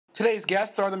Today's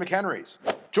guests are the McHenrys.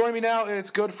 Joining me now, it's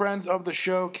good friends of the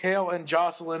show, Kale and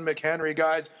Jocelyn McHenry.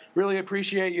 Guys, really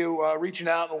appreciate you reaching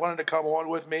out and wanting to come on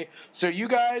with me. So you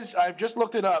guys, I've just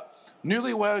looked it up.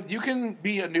 Newlywed, you can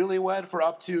be a newlywed for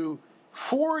up to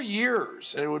 4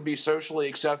 years, and it would be socially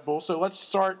acceptable. So let's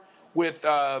start with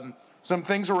some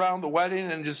things around the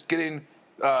wedding and just getting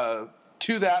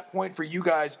to that point for you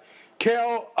guys.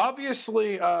 Kale,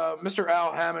 obviously, Mr.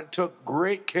 Al Hammond took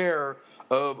great care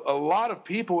of a lot of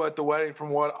people at the wedding from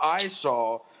what I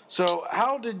saw. So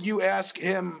how did you ask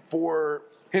him for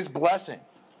his blessing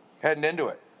heading into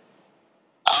it?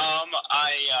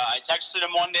 I texted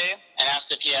him one day and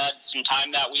asked if he had some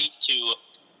time that week to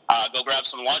go grab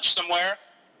some lunch somewhere.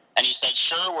 And he said,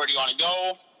 sure, where do you want to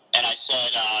go? And I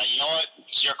said, you know what,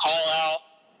 it's your call, Al.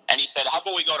 And he said, how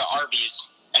about we go to Arby's?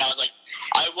 And I was like,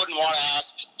 I wouldn't want to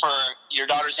ask for your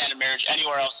daughter's hand in marriage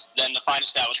anywhere else than the fine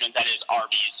establishment that is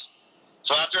Arby's.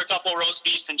 So after a couple of roast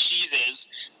beefs and cheeses,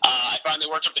 I finally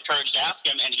worked up the courage to ask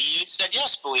him, and he said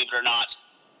yes, believe it or not.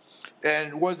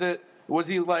 And was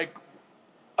he like,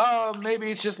 maybe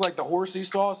it's just like the horse he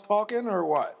saw us talking, or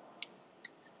what?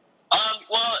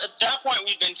 Well, at that point,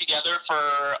 we'd been together for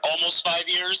almost 5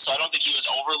 years, so I don't think he was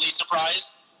overly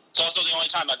surprised. It's also the only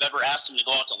time I've ever asked him to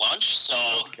go out to lunch, so...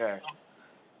 Okay.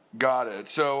 Got it.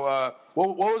 So,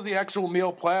 what was the actual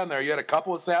meal plan there? You had a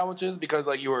couple of sandwiches because,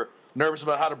 like, you were nervous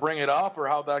about how to bring it up, or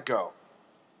how'd that go?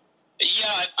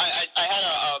 Yeah, I had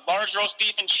a large roast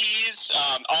beef and cheese,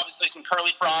 obviously some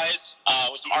curly fries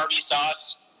with some Arby's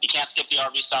sauce. You can't skip the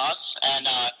Arby's sauce. And,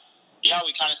 yeah,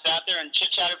 we kind of sat there and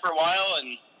chit-chatted for a while,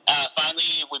 and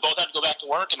finally we both had to go back to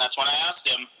work, and that's when I asked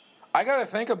him. I got to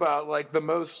think about, like, the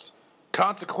most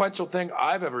consequential thing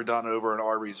I've ever done over an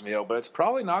Arby's meal, but it's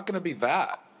probably not going to be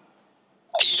that.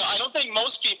 You know, I don't think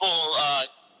most people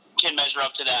can measure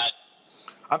up to that.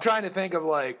 I'm trying to think of,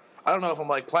 like, I don't know if I'm,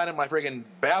 like, planning my friggin'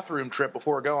 bathroom trip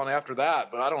before going after that,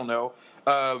 but I don't know.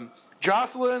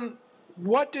 Jocelyn,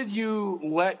 what did you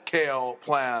let Kale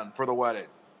plan for the wedding?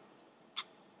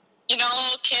 You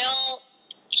know, Kale,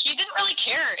 he didn't really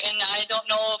care, and I don't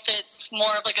know if it's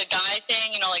more of, like, a guy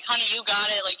thing, you know, like, honey, you got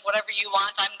it, like, whatever you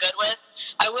want, I'm good with.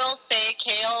 I will say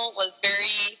Kale was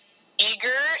very eager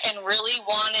and really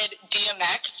wanted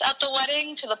DMX at the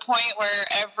wedding, to the point where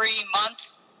every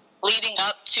month leading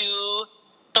up to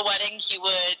the wedding, he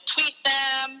would tweet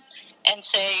them and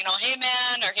say, you know, hey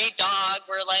man, or hey dog,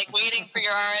 we're like waiting for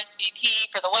your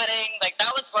RSVP for the wedding. Like,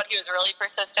 that was what he was really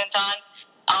persistent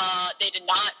on. They did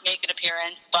not make an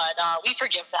appearance, but we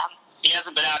forgive them. He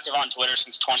hasn't been active on Twitter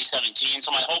since 2017,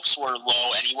 so my hopes were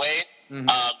low anyway. Mm-hmm.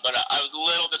 But I was a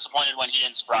little disappointed when he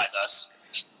didn't surprise us.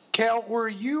 Kale, were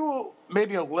you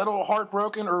maybe a little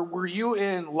heartbroken, or were you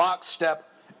in lockstep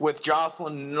with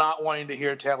Jocelyn not wanting to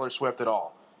hear Taylor Swift at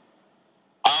all?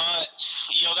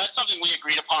 You know, that's something we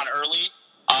agreed upon early.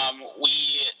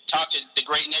 We talked to the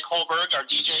great Nick Holberg, our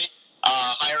DJ.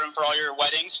 Hire him for all your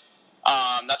weddings.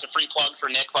 That's a free plug for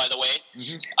Nick, by the way.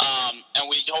 Mm-hmm. And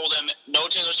we told him, no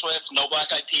Taylor Swift, no Black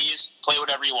Eyed Peas, play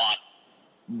whatever you want.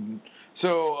 Mm-hmm.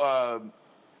 So,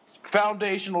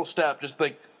 foundational step, just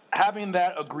like having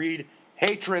that agreed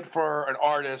hatred for an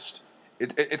artist,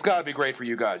 it's got to be great for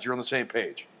you guys. You're on the same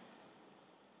page.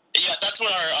 Yeah, that's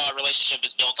what our relationship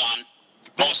is built on,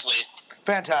 mostly.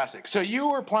 Fantastic. So you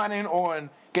were planning on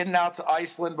getting out to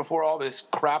Iceland before all this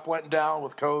crap went down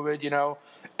with COVID, you know,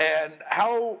 and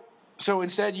so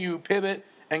instead you pivot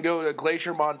and go to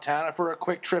Glacier, Montana for a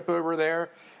quick trip over there.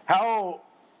 How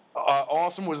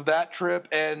awesome was that trip,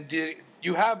 and did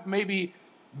you have maybe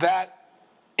that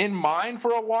in mind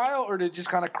for a while, or did it just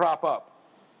kind of crop up?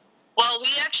 Well, we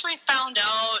actually found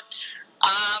out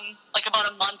like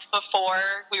about a month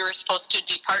before we were supposed to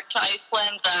depart to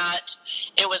Iceland that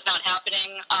it was not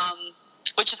happening,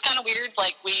 which is kind of weird.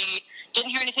 Like, we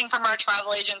didn't hear anything from our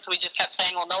travel agent, so we just kept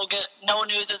saying, well, no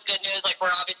news is good news. Like,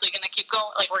 we're obviously going to keep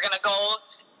going. Like, we're going to go.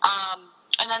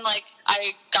 And then, like,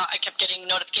 I kept getting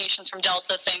notifications from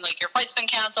Delta saying, like, your flight's been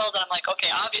canceled. And I'm like, okay,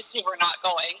 obviously we're not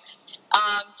going.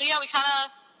 So, yeah, we kind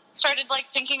of started, like,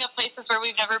 thinking of places where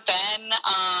we've never been.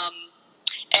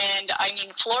 And, I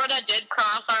mean, Florida did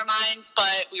cross our minds,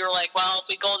 but we were like, well, if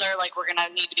we go there, like, we're going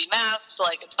to need to be masked.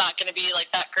 Like, it's not going to be,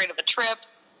 like, that great of a trip.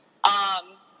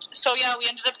 So, yeah, we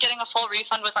ended up getting a full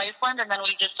refund with Iceland, and then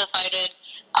we just decided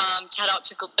to head out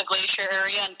to the glacier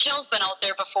area. And Kale's been out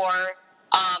there before,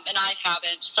 and I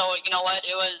haven't. So, you know what?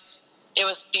 It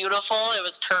was beautiful. It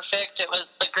was perfect. It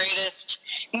was the greatest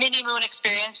mini-moon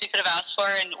experience we could have asked for,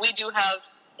 and we do have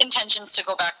intentions to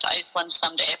go back to Iceland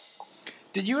someday.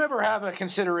 Did you ever have a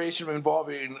consideration of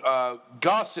involving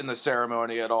Gus in the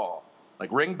ceremony at all? Like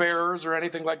ring bearers or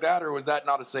anything like that, or was that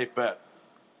not a safe bet?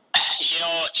 Yeah,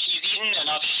 she's eaten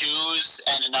enough shoes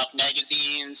and enough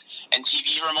magazines and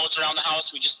TV remotes around the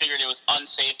house. We just figured it was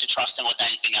unsafe to trust him with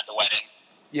anything at the wedding.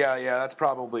 Yeah, that's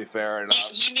probably fair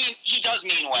enough. He does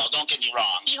mean well, don't get me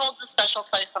wrong. He holds a special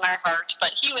place in our heart,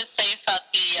 but he was safe at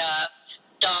the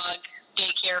dog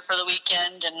daycare for the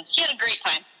weekend, and he had a great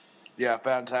time. Yeah,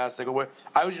 fantastic.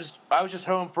 I was just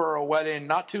home for a wedding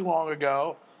not too long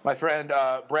ago. My friend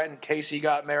Brent and Casey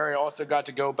got married. I also got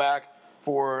to go back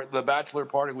for the bachelor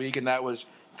party week, and that was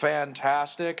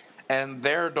fantastic. And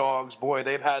their dogs, boy,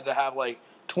 they've had to have like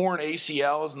torn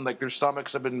ACLs, and like their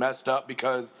stomachs have been messed up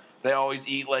because they always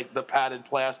eat like the padded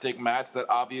plastic mats that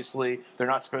obviously they're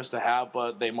not supposed to have,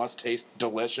 but they must taste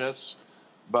delicious.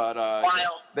 But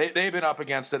they've been up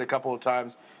against it a couple of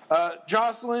times.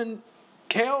 Jocelyn,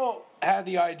 Kale had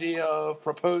the idea of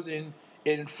proposing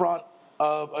in front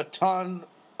of a ton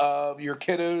of your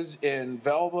kiddos in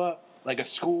Velva, like a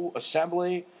school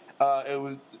assembly.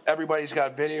 Everybody's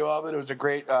got video of it. It was a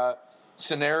great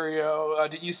scenario.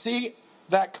 Did you see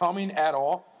that coming at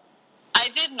all? I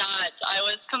did not. I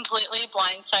was completely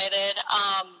blindsided.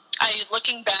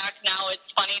 Looking back now,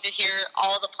 it's funny to hear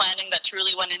all the planning that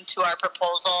truly went into our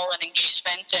proposal and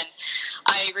engagement. And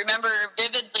I remember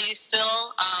vividly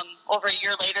still, over a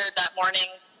year later that morning,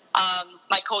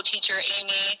 my co-teacher,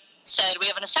 Amy, said, we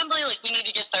have an assembly, like, we need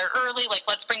to get there early, like,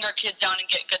 let's bring our kids down and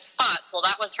get good spots. Well,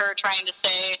 that was her trying to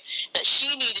say that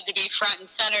she needed to be front and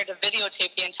center to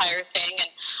videotape the entire thing. And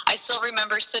I still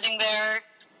remember sitting there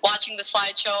watching the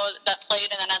slideshow that played,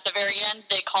 and then at the very end,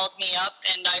 they called me up,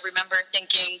 and I remember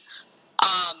thinking,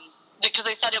 because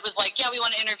they said it was like, yeah, we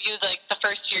want to interview the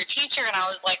first year teacher, and I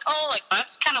was like, oh, like,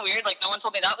 that's kind of weird, like, no one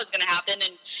told me that was going to happen.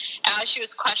 And as she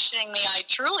was questioning me, I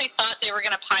truly thought they were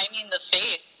going to pie me in the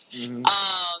face. Mm-hmm.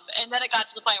 And then it got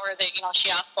to the point where she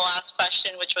asked the last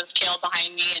question, which was Kale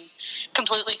behind me, and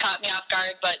completely caught me off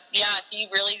guard. But yeah, he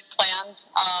really planned.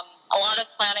 A lot of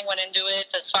planning went into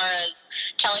it, as far as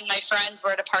telling my friends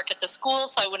where to park at the school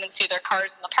so I wouldn't see their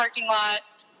cars in the parking lot.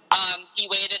 He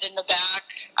waited in the back,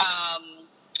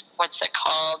 what's it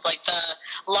called, like the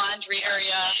laundry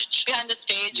area, behind the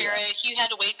stage area. He had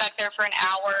to wait back there for an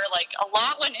hour. Like, a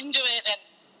lot went into it, and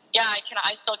yeah,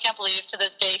 I still can't believe to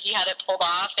this day he had it pulled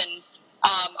off. And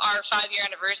our 5-year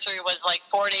anniversary was like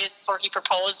 4 days before he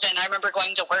proposed, and I remember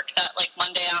going to work that like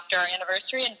Monday after our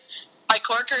anniversary, and my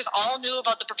coworkers all knew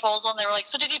about the proposal, and they were like,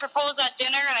 so did he propose at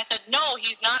dinner? And I said, no,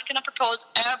 he's not going to propose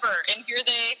ever. And here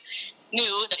they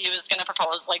knew that he was going to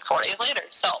propose like 4 days later.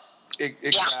 So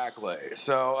exactly. Yeah.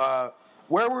 So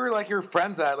where were like your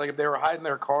friends at? Like, if they were hiding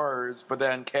their cars, but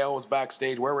then Kale was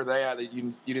backstage, where were they at that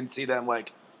you didn't see them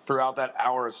like throughout that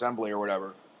hour assembly or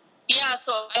whatever? Yeah,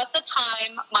 so at the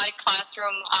time, my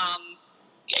classroom,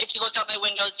 if you looked out my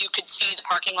windows, you could see the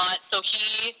parking lot. So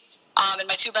he and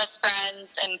my two best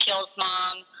friends and Kale's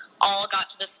mom all got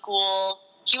to the school.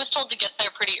 He was told to get there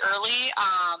pretty early,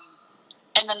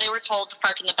 and then they were told to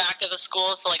park in the back of the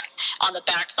school. So, like, on the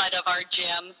back side of our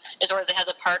gym is where they had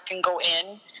to park and go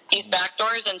in these back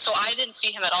doors. And so I didn't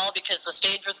see him at all because the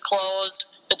stage was closed,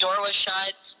 the door was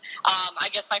shut. I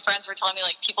guess my friends were telling me,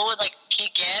 like, people would, like,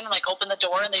 peek in, like, open the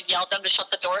door, and they'd yell at them to shut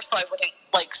the door so I wouldn't,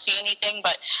 like, see anything.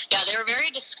 But, yeah, they were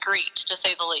very discreet, to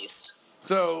say the least.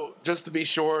 So, just to be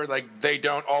sure, like, they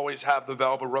don't always have the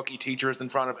Velva rookie teachers in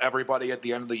front of everybody at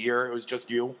the end of the year. It was just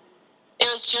you? It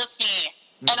was just me.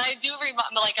 Mm-hmm. And I do remember,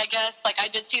 like, I guess, like, I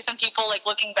did see some people, like,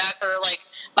 looking back, or, like,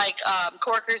 my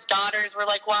coworkers' daughters were,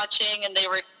 like, watching, and they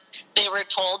were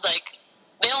told, like,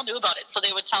 they all knew about it. So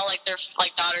they would tell, like, their,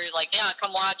 like, daughters, like, yeah,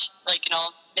 come watch, like,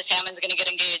 Miss Hammond's going to get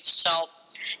engaged. So,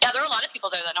 yeah, there were a lot of people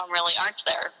there that aren't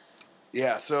there.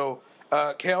 Yeah, so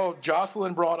Kale,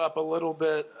 Jocelyn brought up a little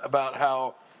bit about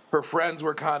how her friends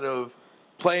were kind of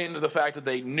playing to the fact that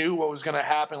they knew what was going to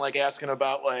happen, like asking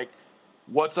about, like,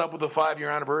 what's up with the 5-year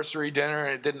anniversary dinner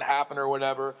and it didn't happen or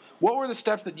whatever. What were the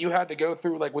steps that you had to go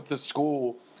through, like, with the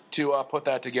school to put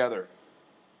that together?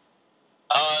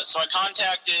 So I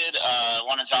contacted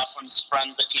one of Jocelyn's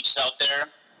friends that teaches out there,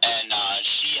 and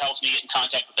she helped me get in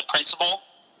contact with the principal.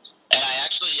 And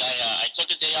I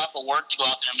took a day off of work to go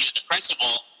out there and meet with the principal,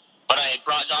 but I had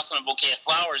brought Jocelyn a bouquet of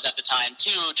flowers at the time,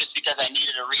 too, just because I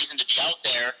needed a reason to be out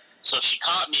there. So if she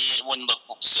caught me, it wouldn't look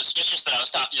suspicious that I was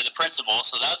talking to the principal.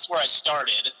 So that's where I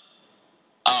started.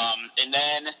 And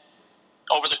then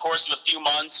over the course of a few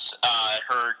months, a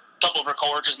couple of her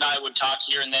coworkers and I would talk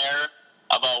here and there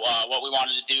about what we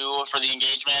wanted to do for the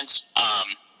engagement.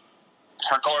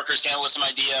 Her coworkers came up with some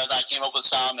ideas, I came up with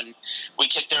some, and we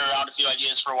kicked around a few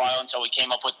ideas for a while until we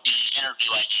came up with the interview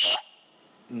idea.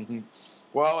 Mm-hmm.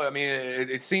 Well, I mean,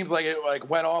 it seems like it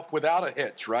went off without a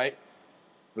hitch, right?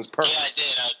 It was perfect. Yeah, I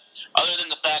did. Other than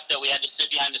the fact that we had to sit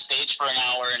behind the stage for an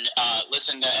hour and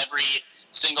listen to every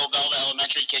single Velva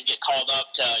Elementary kid get called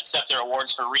up to accept their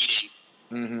awards for reading.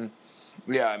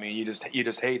 Mm-hmm. Yeah, I mean, you just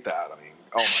hate that. I mean,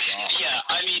 oh my God. Yeah,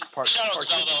 I mean, shout out to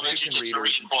Velva Elementary kids for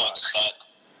reading books, but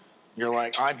you're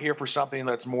like, I'm here for something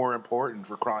that's more important,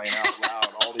 for crying out loud.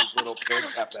 All these little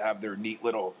kids have to have their neat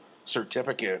little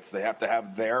certificates. They have to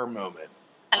have their moment.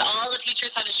 And all the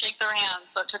teachers had to shake their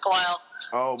hands, so it took a while.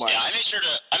 Oh my! Yeah, I made sure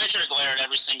to glare at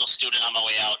every single student on my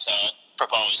way out to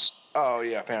propose. Oh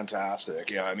yeah, fantastic.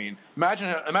 Yeah, I mean,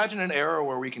 imagine an era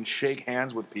where we can shake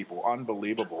hands with people.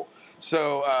 Unbelievable.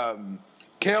 So,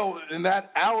 Kale, in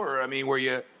that hour, I mean, were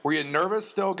you nervous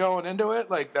still going into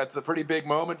it? Like, that's a pretty big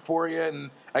moment for you.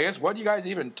 And I guess, what do you guys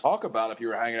even talk about if you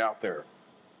were hanging out there?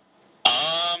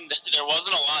 There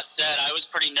wasn't a lot said. I was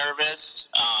pretty nervous.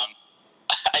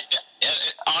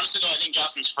 Honestly, though, I think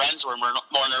Jocelyn's friends were more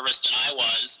nervous than I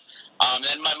was.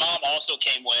 And my mom also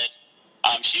came with.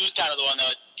 She was kind of the one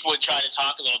that would try to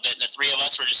talk a little bit, and the three of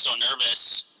us were just so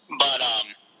nervous. But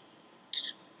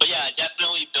yeah, it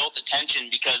definitely built the tension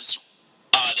because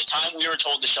the time we were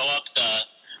told to show up,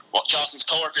 Jocelyn's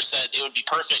coworker said it would be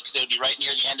perfect because it would be right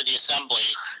near the end of the assembly,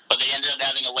 but they ended up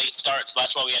having a late start, so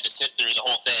that's why we had to sit through the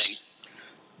whole thing.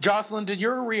 Jocelyn, did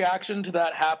your reaction to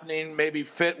that happening maybe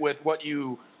fit with what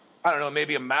you, I don't know,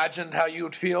 maybe imagined how you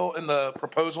would feel in the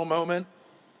proposal moment?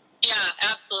 Yeah,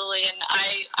 absolutely. And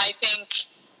I think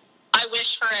I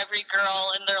wish for every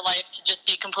girl in their life to just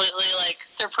be completely, like,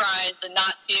 surprised and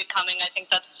not see it coming. I think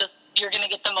that's just, you're going to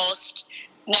get the most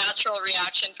natural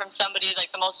reaction from somebody.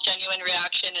 Like, the most genuine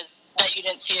reaction is that you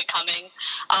didn't see it coming.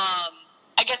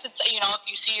 I guess it's, you know, if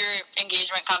you see your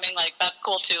engagement coming, like, that's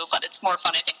cool too, but it's more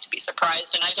fun, I think, to be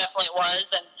surprised, and I definitely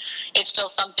was, and it's still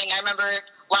something. I remember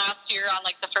last year on,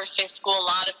 like, the first day of school, a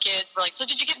lot of kids were like, so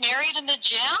did you get married in the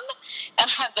gym? And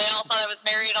they all thought I was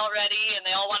married already, and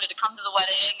they all wanted to come to the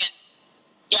wedding, and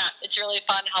yeah, it's really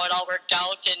fun how it all worked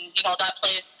out, and, you know, that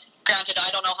place, granted, I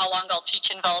don't know how long I'll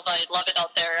teach in Velva, I love it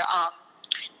out there,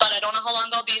 but I don't know how long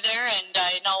I'll be there, and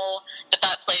I know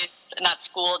that place and that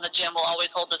school and the gym will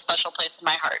always hold a special place in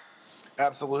my heart.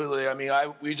 Absolutely. I mean,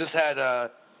 we just had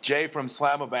Jay from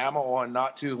Slamabama on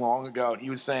not too long ago, and he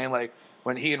was saying, like,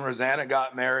 when he and Rosanna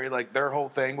got married, like, their whole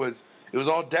thing was, it was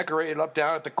all decorated up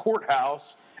down at the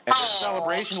courthouse, and the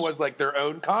celebration was like their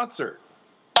own concert.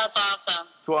 That's awesome.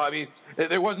 So, I mean,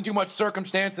 there wasn't too much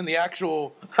circumstance in the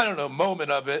actual, I don't know,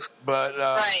 moment of it, but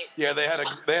right. Yeah, they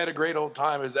had a great old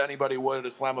time as anybody would at a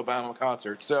Slamabama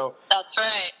concert. So that's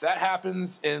right. That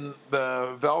happens in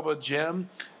the Velva gym.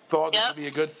 Thought this would be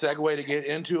a good segue to get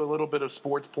into a little bit of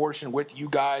sports portion with you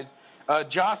guys.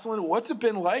 Jocelyn, what's it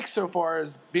been like so far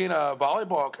as being a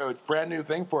volleyball coach? Brand new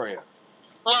thing for you.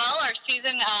 Well, our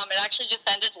season, it actually just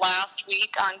ended last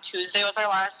week. On Tuesday was our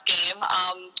last game.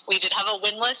 We did have a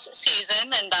winless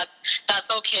season, and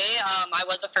that's okay. I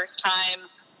was a first-time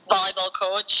volleyball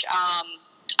coach.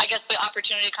 I guess the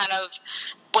opportunity kind of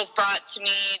was brought to me.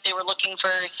 They were looking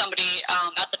for somebody,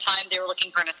 at the time they were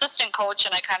looking for an assistant coach,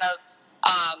 and I kind of,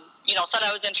 said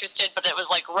I was interested, but it was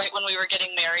like right when we were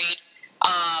getting married.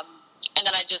 And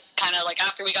then I just kind of, like,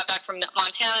 after we got back from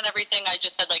Montana and everything, I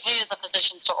just said, like, hey, is the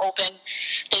position still open?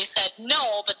 They said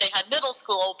no, but they had middle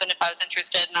school open if I was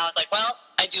interested. And I was like, well,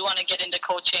 I do want to get into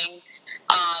coaching.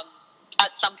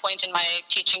 At some point in my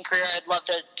teaching career, I'd love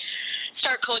to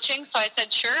start coaching. So I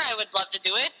said, sure, I would love to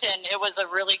do it. And it was a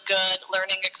really good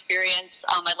learning experience.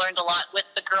 I learned a lot with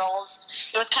the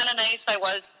girls. It was kind of nice. It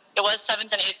was 7th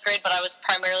and 8th grade, but I was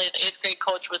primarily the 8th grade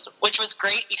coach, which was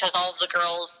great because all of the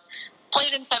girls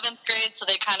played in 7th grade, so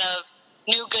they kind of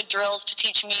knew good drills to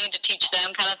teach me, to teach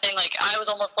them kind of thing. Like, I was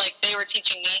almost like they were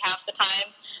teaching me half the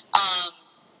time.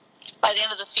 By the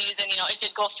end of the season, it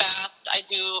did go fast. I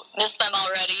do miss them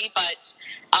already, but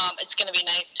it's going to be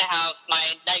nice to have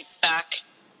my nights back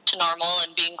to normal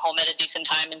and being home at a decent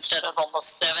time instead of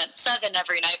almost seven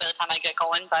every night by the time I get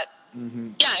going. But,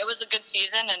 yeah, it was a good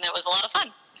season, and it was a lot of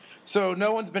fun. So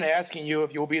no one's been asking you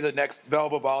if you'll be the next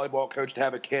Velva volleyball coach to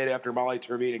have a kid after Molly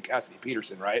Turbine and Cassie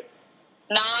Peterson, right?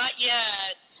 Not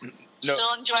yet. No.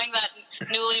 Still enjoying that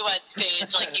newlywed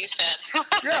stage, like you said.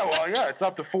 Yeah, it's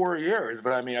up to 4 years,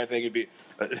 but I mean, I think it'd be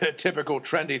a typical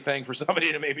trendy thing for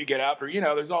somebody to maybe get after.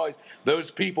 There's always those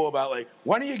people about, like,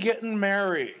 when are you getting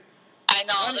married? I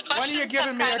know. When are you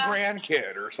giving me a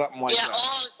grandkid or something like that?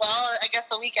 Yeah, well, I guess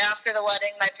a week after the wedding,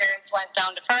 my parents went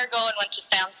down to Fargo and went to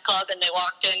Sam's Club, and they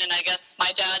walked in, and I guess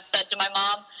my dad said to my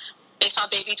mom, they saw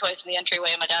baby toys in the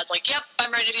entryway, and my dad's like, yep,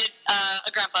 I'm ready to be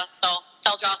a grandpa, so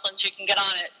tell Jocelyn she can get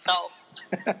on it. So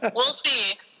we'll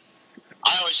see.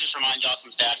 I always just remind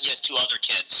Jocelyn's dad he has 2 other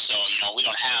kids, so, we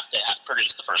don't have to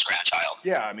produce the first grandchild.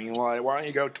 Yeah, I mean, why don't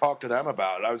you go talk to them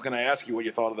about it? I was going to ask you what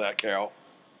you thought of that, Kale.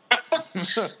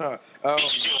 Beat you to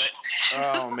it.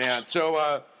 Oh, man.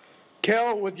 So,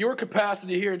 Kale, with your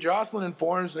capacity here, Jocelyn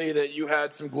informs me that you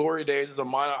had some glory days as a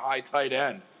minor high tight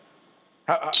end.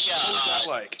 What was that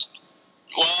like?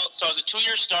 Well, so I was a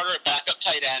 2-year starter at backup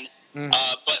tight end,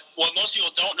 but what most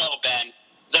people don't know, Ben,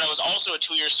 is that I was also a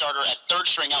 2-year starter at third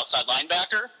string outside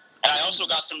linebacker, and I also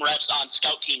got some reps on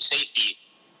scout team safety.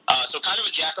 So kind of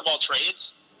a jack of all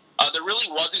trades. There really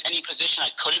wasn't any position I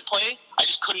couldn't play. I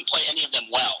just couldn't play any of them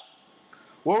well.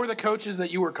 What were the coaches that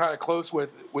you were kind of close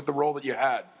with the role that you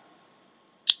had?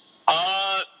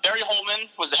 Barry Holman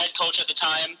was the head coach at the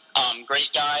time. Great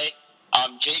guy.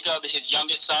 Jacob, his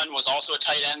youngest son, was also a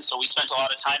tight end, so we spent a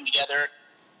lot of time together.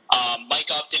 Mike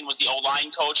Upton was the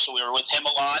O-line coach, so we were with him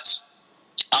a lot.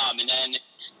 And then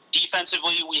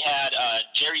defensively, we had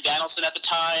Jerry Danielson at the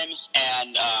time,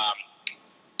 and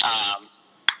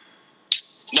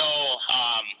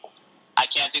I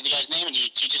can't think of the guy's name, and he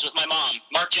teaches with my mom,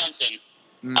 Mark Jensen.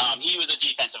 He was a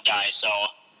defensive guy, so...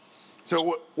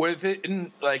 So with it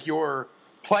in, like, your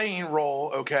playing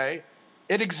role, okay,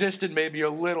 it existed maybe a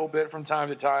little bit from time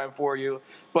to time for you,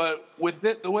 but with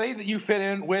it, the way that you fit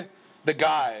in with the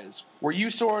guys, were you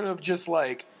sort of just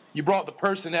like, you brought the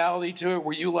personality to it?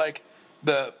 Were you like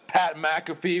the Pat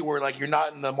McAfee where, like, you're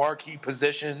not in the marquee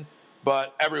position,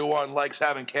 but everyone likes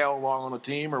having Kale along on the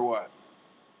team, or what?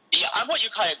 Yeah, I'm what you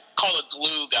kind of call a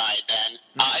glue guy, Ben.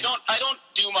 I don't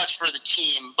do much for the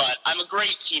team, but I'm a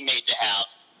great teammate to have.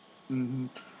 Mm-hmm.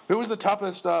 Who was the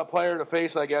toughest player to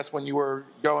face, I guess, when you were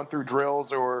going through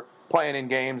drills or playing in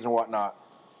games and whatnot?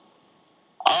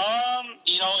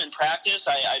 In practice,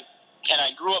 I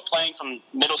grew up playing from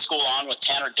middle school on with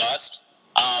Tanner Dust.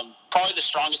 Probably the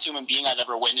strongest human being I've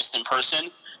ever witnessed in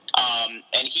person.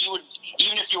 And he would,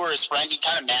 even if you were his friend, he'd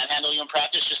kind of manhandle you in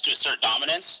practice just to assert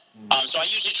dominance. So I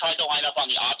usually tried to line up on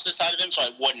the opposite side of him so I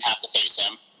wouldn't have to face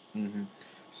him. Mm-hmm.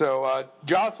 So,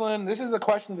 Jocelyn, this is the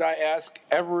question that I ask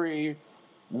every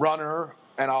runner,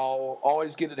 and I'll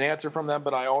always get an answer from them,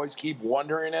 but I always keep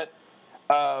wondering it.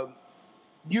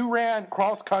 You ran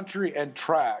cross-country and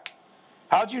track.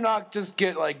 How'd you not just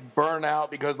get, like, burned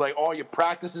out because, like, all your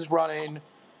practice is running,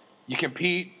 you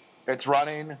compete, it's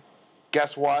running,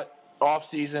 guess what?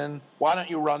 Off-season, why don't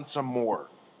you run some more?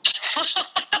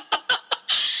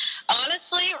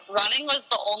 Honestly, running was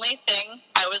the only thing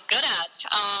I was good at.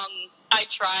 I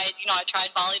tried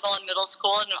volleyball in middle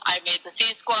school, and I made the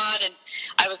C squad, and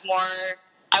I was more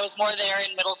there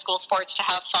in middle school sports to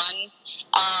have fun.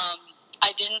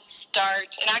 I didn't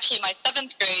start, and actually my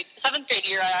seventh grade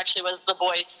year, I actually was the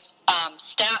boys'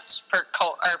 stat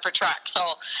for track. So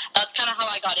that's kind of how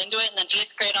I got into it. And then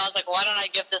 8th grade, I was like, why don't I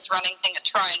give this running thing a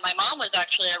try? And my mom was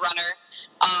actually a runner.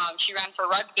 She ran for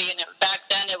rugby, and back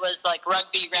then it was like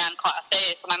rugby ran Class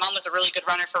A. So my mom was a really good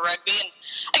runner for rugby, and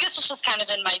I guess it's just kind of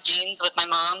in my genes with my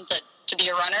mom to be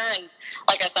a runner. And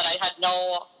like I said, I had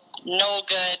no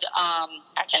good.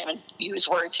 I can't even use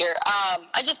words here.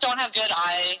 I just don't have good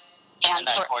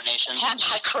hand-eye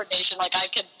coordination. Like, I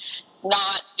could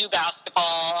not do basketball.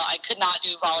 I could not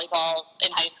do volleyball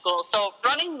in high school. So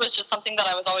running was just something that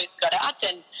I was always good at.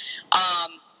 And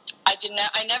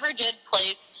I never did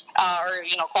place or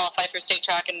qualify for state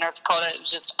track in North Dakota. It was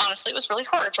just, honestly, it was really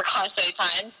hard for Class A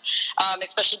times,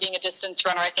 especially being a distance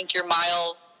runner. I think your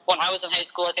mile, when I was in high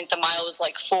school, I think the mile was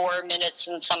like 4 minutes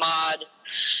and some odd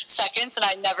seconds, and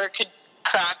I never could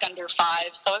crack under 5.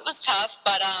 So it was tough,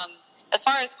 but as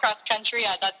far as cross country,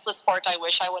 that's the sport I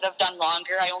wish I would have done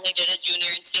longer. I only did it junior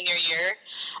and senior year.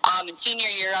 In senior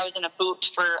year, I was in a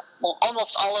boot for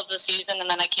almost all of the season, and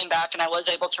then I came back and I was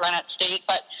able to run at state.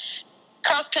 But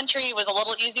cross country was a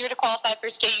little easier to qualify for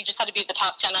state. You just had to be the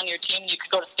top 10 on your team. You could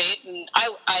go to state, and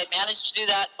I managed to do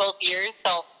that both years.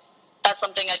 So that's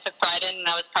something I took pride in, and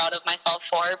I was proud of myself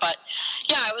for. But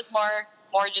yeah, I was more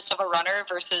just of a runner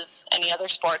versus any other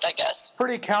sport, I guess.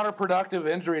 Pretty counterproductive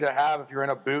injury to have if you're in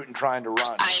a boot and trying to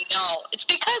run. I know. It's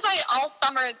because all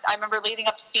summer, I remember leading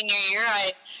up to senior year,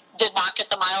 I did not get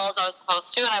the miles I was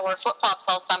supposed to, and I wore flip-flops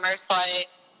all summer, so I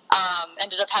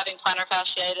ended up having plantar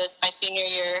fasciitis my senior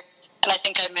year, and I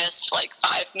think I missed like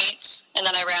 5 meets, and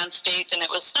then I ran state, and it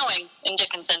was snowing in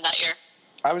Dickinson that year.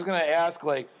 I was going to ask,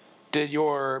 did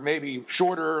your maybe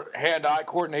shorter hand-eye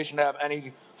coordination have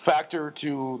any factor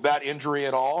to that injury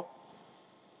at all?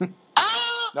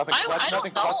 Nothing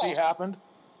klutzy happened?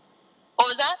 What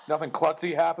was that? Nothing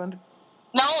klutzy happened?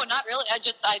 No, not really. I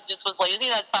just was lazy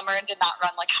that summer and did not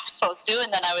run like I was supposed to,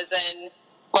 and then I was in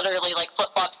literally like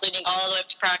flip-flops leading all the way up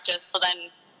to practice. So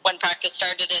then when practice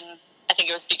started in I think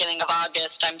it was beginning of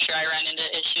August, I'm sure I ran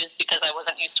into issues because I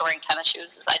wasn't used to wearing tennis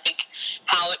shoes, is I think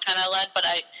how it kind of led. But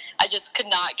I just could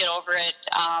not get over it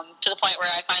to the point where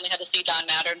I finally had to see Don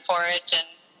Mattern for it, and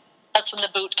that's when the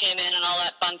boot came in and all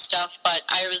that fun stuff. But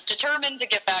I was determined to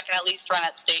get back and at least run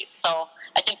at state. So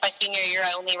I think my senior year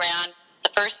I only ran the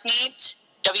first meet,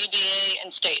 WDA,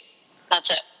 and state. That's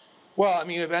it. Well, I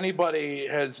mean, if anybody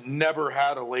has never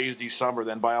had a lazy summer,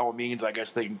 then by all means, I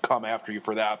guess they can come after you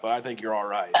for that. But I think you're all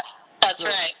right. That's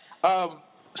right.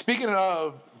 Speaking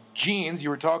of jeans, you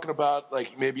were talking about,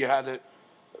 like, maybe you had it.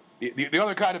 The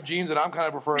other kind of jeans that I'm kind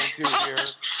of referring to here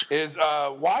is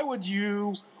why would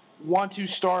you want to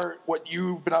start what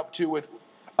you've been up to with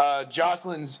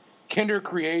Jocelyn's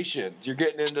Kinderkreations? You're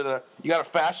getting into you got a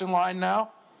fashion line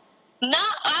now? Well,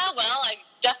 I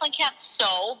definitely can't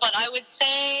sew, but I would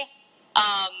say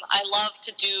I love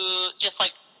to do just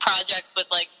like projects with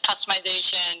like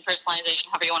customization, personalization,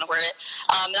 however you want to word it.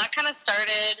 That kind of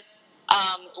started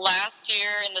last year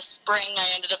in the spring. I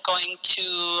ended up going to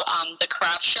the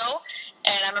craft show,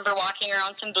 and I remember walking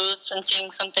around some booths and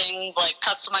seeing some things like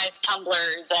customized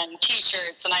tumblers and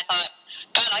T-shirts, and I thought,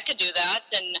 God, I could do that.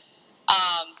 And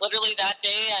literally that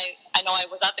day, I know I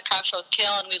was at the craft show with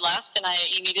Kale, and we left, and I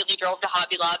immediately drove to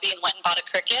Hobby Lobby and went and bought a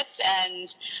Cricut,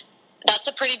 and that's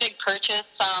a pretty big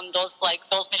purchase.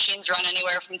 Those machines run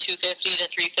anywhere from $250 to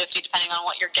 $350 depending on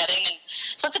what you're getting, and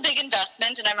so it's a big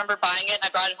investment. And I remember buying it, and I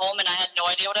brought it home, and I had no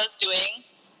idea what I was doing.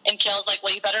 And Kale's like,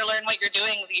 "Well, you better learn what you're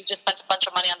doing. You just spent a bunch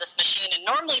of money on this machine." And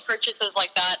normally purchases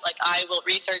like that, like I will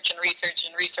research and research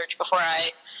and research before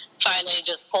I finally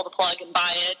just pull the plug and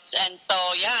buy it. And so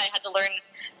yeah, I had to learn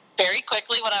very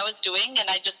quickly what I was doing, and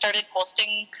I just started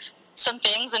posting some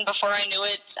things, and before I knew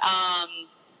it,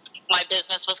 my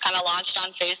business was kind of launched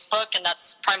on Facebook, and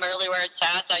that's primarily where it's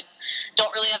at. I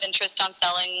don't really have interest on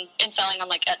selling on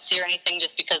like Etsy or anything,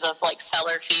 just because of like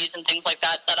seller fees and things like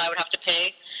that I would have to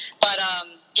pay. But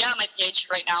yeah, my page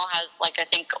right now has like I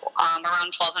think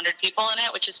around 1,200 people in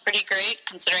it, which is pretty great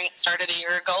considering it started a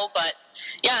year ago. But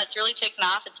yeah, it's really taken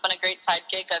off. It's been a great side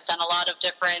gig. I've done a lot of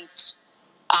different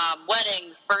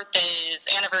weddings, birthdays,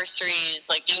 anniversaries,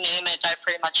 like you name it, I've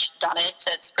pretty much done it.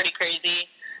 It's pretty crazy.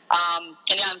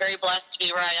 And yeah, I'm very blessed to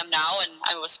be where I am now, and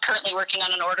I was currently working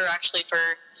on an order actually for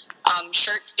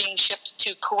shirts being shipped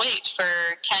to Kuwait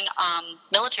for 10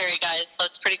 military guys, so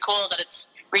it's pretty cool that it's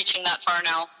reaching that far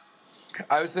now.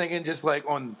 I was thinking just like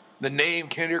on the name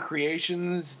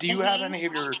Kinderkreations, do you have any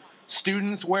of your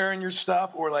students wearing your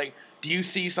stuff, or like do you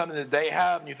see something that they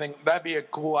have and you think that'd be a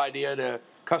cool idea to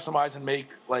customize and make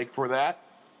like for that?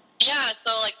 Yeah,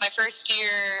 so like my first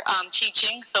year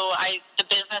teaching, so the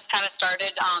business kind of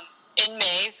started in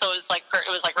May, so it was like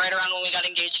right around when we got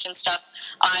engaged and stuff.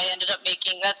 I ended up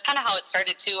making, that's kind of how it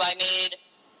started too. I made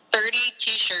 30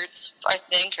 T-shirts, I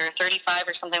think, or 35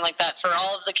 or something like that, for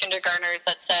all of the kindergartners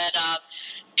that said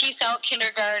 "Peace Out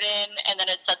Kindergarten," and then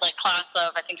it said like class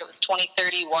of, I think it was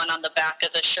 2031 on the back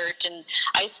of the shirt. And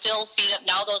I still see that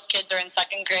now. Those kids are in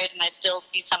second grade, and I still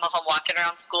see some of them walking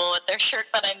around school with their shirt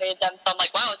that I made them. So I'm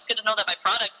like, wow, it's good to know that my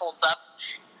product holds up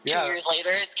 2 years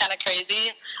later. It's kind of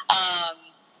crazy.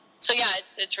 So yeah,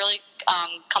 it's really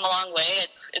come a long way.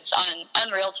 It's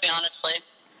unreal, to be honestly.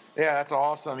 Yeah, that's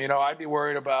awesome. You know, I'd be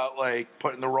worried about like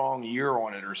putting the wrong year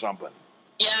on it or something.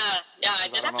 Yeah, I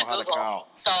did have to Google.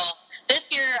 So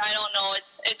this year, I don't know.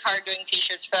 It's hard doing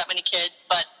T-shirts for that many kids,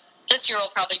 but this year we'll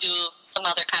probably do some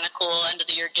other kind of cool end of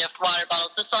the year gift water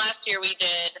bottles. This last year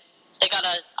they got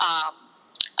us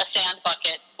a sand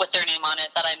bucket with their name on it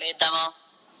that I made them all.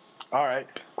 All right,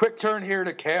 quick turn here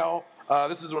to Kale.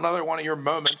 This is another one of your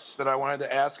moments that I wanted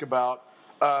to ask about.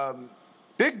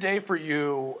 Big day for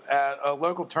you at a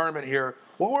local tournament here.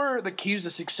 What were the keys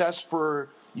to success for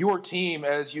your team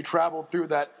as you traveled through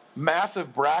that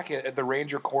massive bracket at the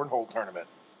Ranger Cornhole Tournament?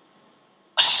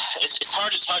 It's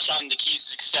hard to touch on the keys to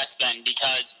success, Ben,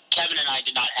 because Kevin and I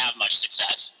did not have much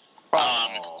success.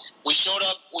 We showed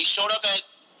up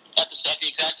at the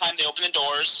exact time they opened the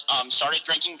doors, started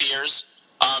drinking beers,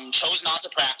 chose not to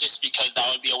practice because that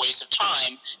would be a waste of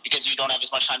time because you don't have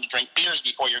as much time to drink beers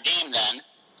before your game then.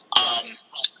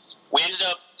 We ended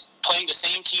up playing the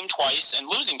same team twice and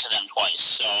losing to them twice.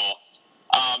 So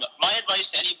my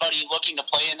advice to anybody looking to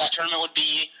play in that tournament would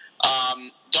be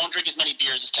don't drink as many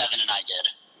beers as Kevin and I did.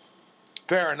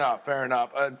 Fair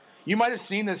enough. You might have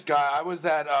seen this guy. I was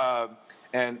at,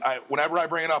 whenever I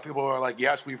bring it up, people are like,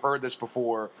 yes, we've heard this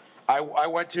before. I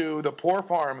went to the Poor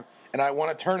Farm, and I won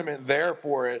a tournament there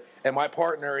for it, and my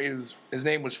partner, his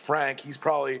name was Frank.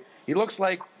 He looks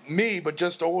like me, but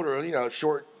just older,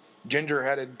 short,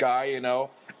 ginger-headed guy,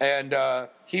 and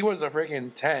he was a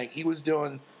freaking tank. He was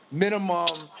doing minimum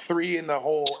 3 in the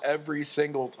hole every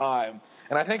single time.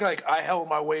 And I think like I held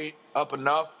my weight up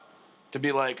enough to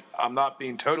be like, I'm not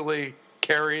being totally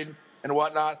carried and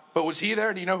whatnot. But was he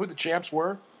there? Do you know who the champs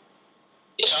were?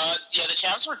 Yeah, the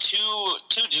champs were two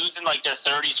dudes in like their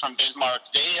 30s from Bismarck.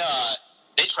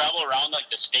 They travel around like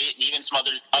the state and even some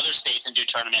other states and do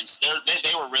tournaments.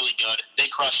 They were really good. They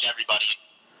crushed everybody.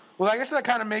 Well, I guess that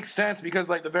kind of makes sense because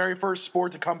like the very first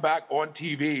sport to come back on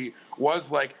TV was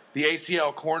like the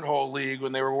ACL Cornhole League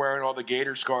when they were wearing all the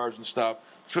gator scarves and stuff.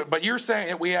 But you're saying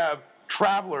that we have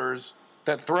travelers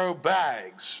that throw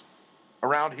bags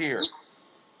around here.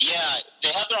 Yeah, they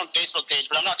have their own Facebook page,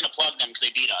 but I'm not going to plug them because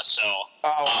they beat us. So,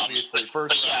 obviously,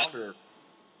 first rounder.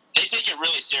 They take it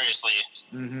really seriously.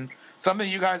 Mm-hmm. Something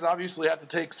you guys obviously have to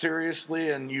take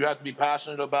seriously, and you have to be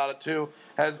passionate about it too.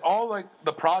 Has all like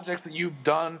the projects that you've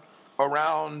done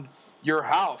around your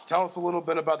house? Tell us a little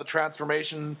bit about the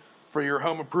transformation for your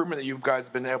home improvement that you guys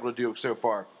have been able to do so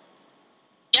far.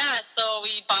 Yeah, so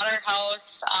we bought our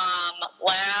house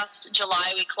last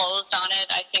July. We closed on it.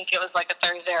 I think it was like a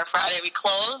Thursday or Friday we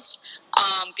closed.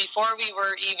 Before we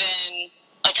were even,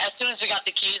 like as soon as we got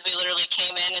the keys, we literally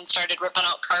came in and started ripping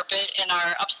out carpet in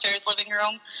our upstairs living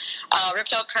room.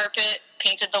 Ripped out carpet,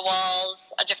 painted the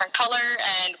walls a different color,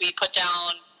 and we put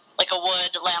down like a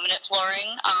wood laminate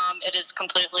flooring. It is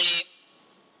completely,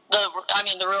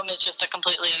 the room is just a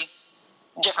completely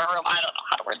different room. I don't know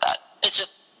how to word that. It's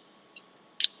just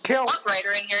Kale. a lot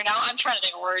brighter in here now. I'm trying to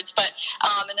think of words, but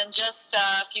and then just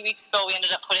a few weeks ago, we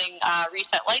ended up putting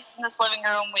reset lights in this living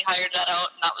room. We hired that out,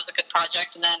 and that was a good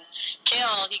project. And then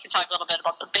Kale, he can talk a little bit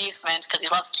about the basement because he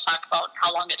loves to talk about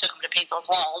how long it took him to paint those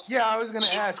walls. Yeah, I was going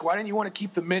to ask, why didn't you want to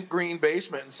keep the mint green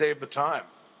basement and save the time?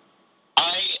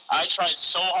 I tried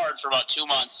so hard for about 2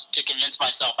 months to convince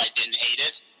myself I didn't hate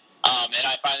it, and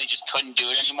I finally just couldn't do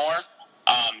it anymore.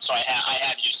 So I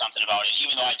had to do something about it,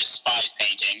 even though I despise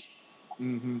painting.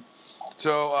 Mm-hmm.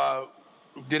 So,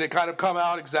 did it kind of come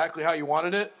out exactly how you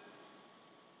wanted it?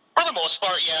 For the most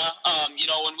part, yeah.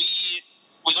 When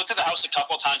we looked at the house a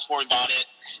couple of times before we bought it,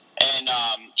 and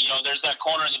there's that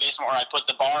corner in the basement where I put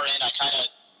the bar in. I kind of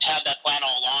had that plan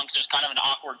all along, so it's kind of an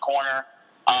awkward corner.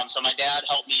 So my dad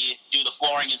helped me do the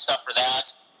flooring and stuff for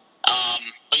that.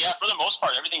 But yeah, for the most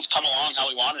part, everything's come along how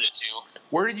we wanted it to.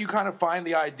 Where did you kind of find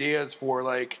the ideas for,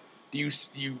 like, do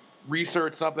you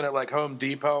research something at, like, Home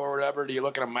Depot or whatever? Do you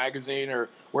look at a magazine, or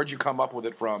where'd you come up with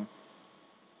it from?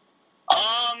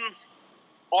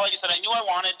 Well, like I said, I knew I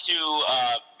wanted to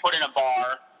put in a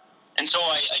bar, and so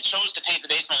I chose to paint the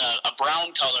basement a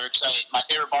brown color because my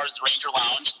favorite bar is the Ranger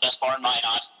Lounge, the best bar in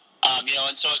Minot.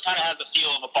 And so it kind of has the feel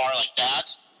of a bar like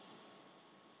that.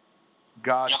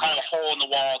 Gotcha. Kind of a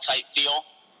hole-in-the-wall type feel.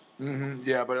 Mm-hmm.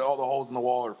 Yeah, but all the holes in the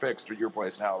wall are fixed at your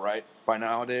place now, right? By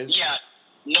nowadays? Yeah.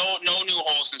 No new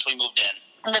holes since we moved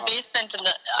in. And the basement,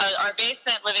 our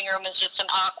basement living room is just an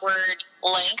awkward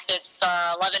length. It's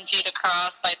 11 feet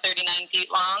across by 39 feet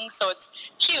long, so it's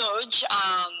huge.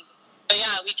 But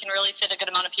yeah, we can really fit a good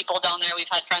amount of people down there. We've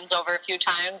had friends over a few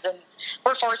times, and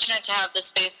we're fortunate to have the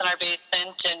space in our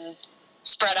basement and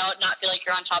spread out, not feel like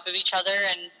you're on top of each other.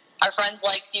 And our friends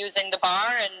like using the bar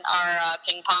and our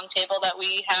ping pong table that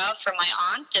we have from my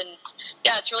aunt. And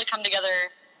yeah, it's really come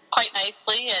together quite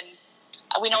nicely. And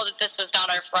we know that this is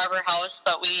not our forever house,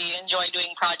 but we enjoy doing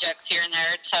projects here and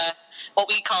there to what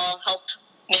we call help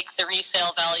make the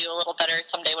resale value a little better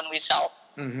someday when we sell.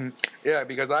 Mm-hmm. Yeah,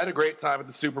 because I had a great time at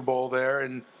the Super Bowl there.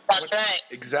 And that's right.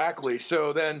 Exactly.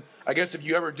 So then I guess if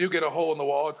you ever do get a hole in the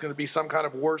wall, it's going to be some kind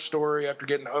of war story after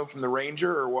getting home from the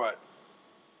Ranger, or what?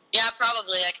 Yeah,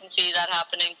 probably. I can see that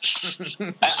happening.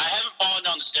 I haven't fallen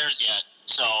down the stairs yet,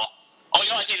 so... Oh,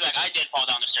 I take it back. I did fall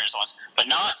down the stairs once, but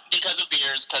not because of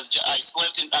beers, because I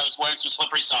slipped and I was wearing some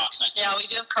slippery socks. And yeah, we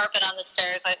do have carpet on the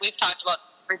stairs. We've talked about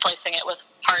replacing it with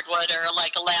hardwood or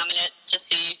like a laminate to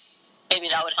see maybe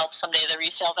that would help someday the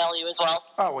resale value as well.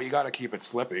 Oh, well, you got to keep it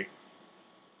slippy.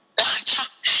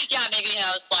 Yeah, maybe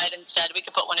a slide instead. We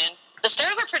could put one in. The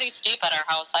stairs are pretty steep at our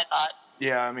house, I thought.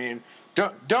 Yeah, I mean,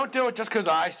 don't do it just because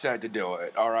I said to do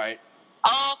it, all right?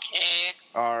 Okay.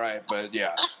 All right, but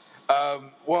yeah.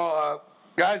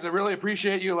 Guys, I really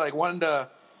appreciate you wanting to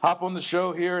hop on the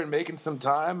show here and making some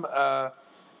time.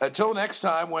 Until next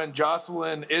time, when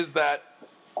Jocelyn is that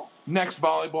next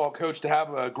volleyball coach to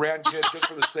have a grandkid just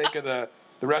for the sake of the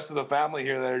rest of the family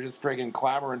here that are just freaking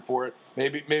clamoring for it,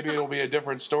 maybe it'll be a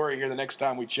different story here the next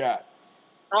time we chat.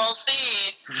 We'll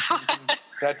see.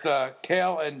 That's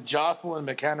Kale and Jocelyn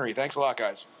McHenry. Thanks a lot,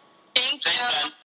 guys. Thank you.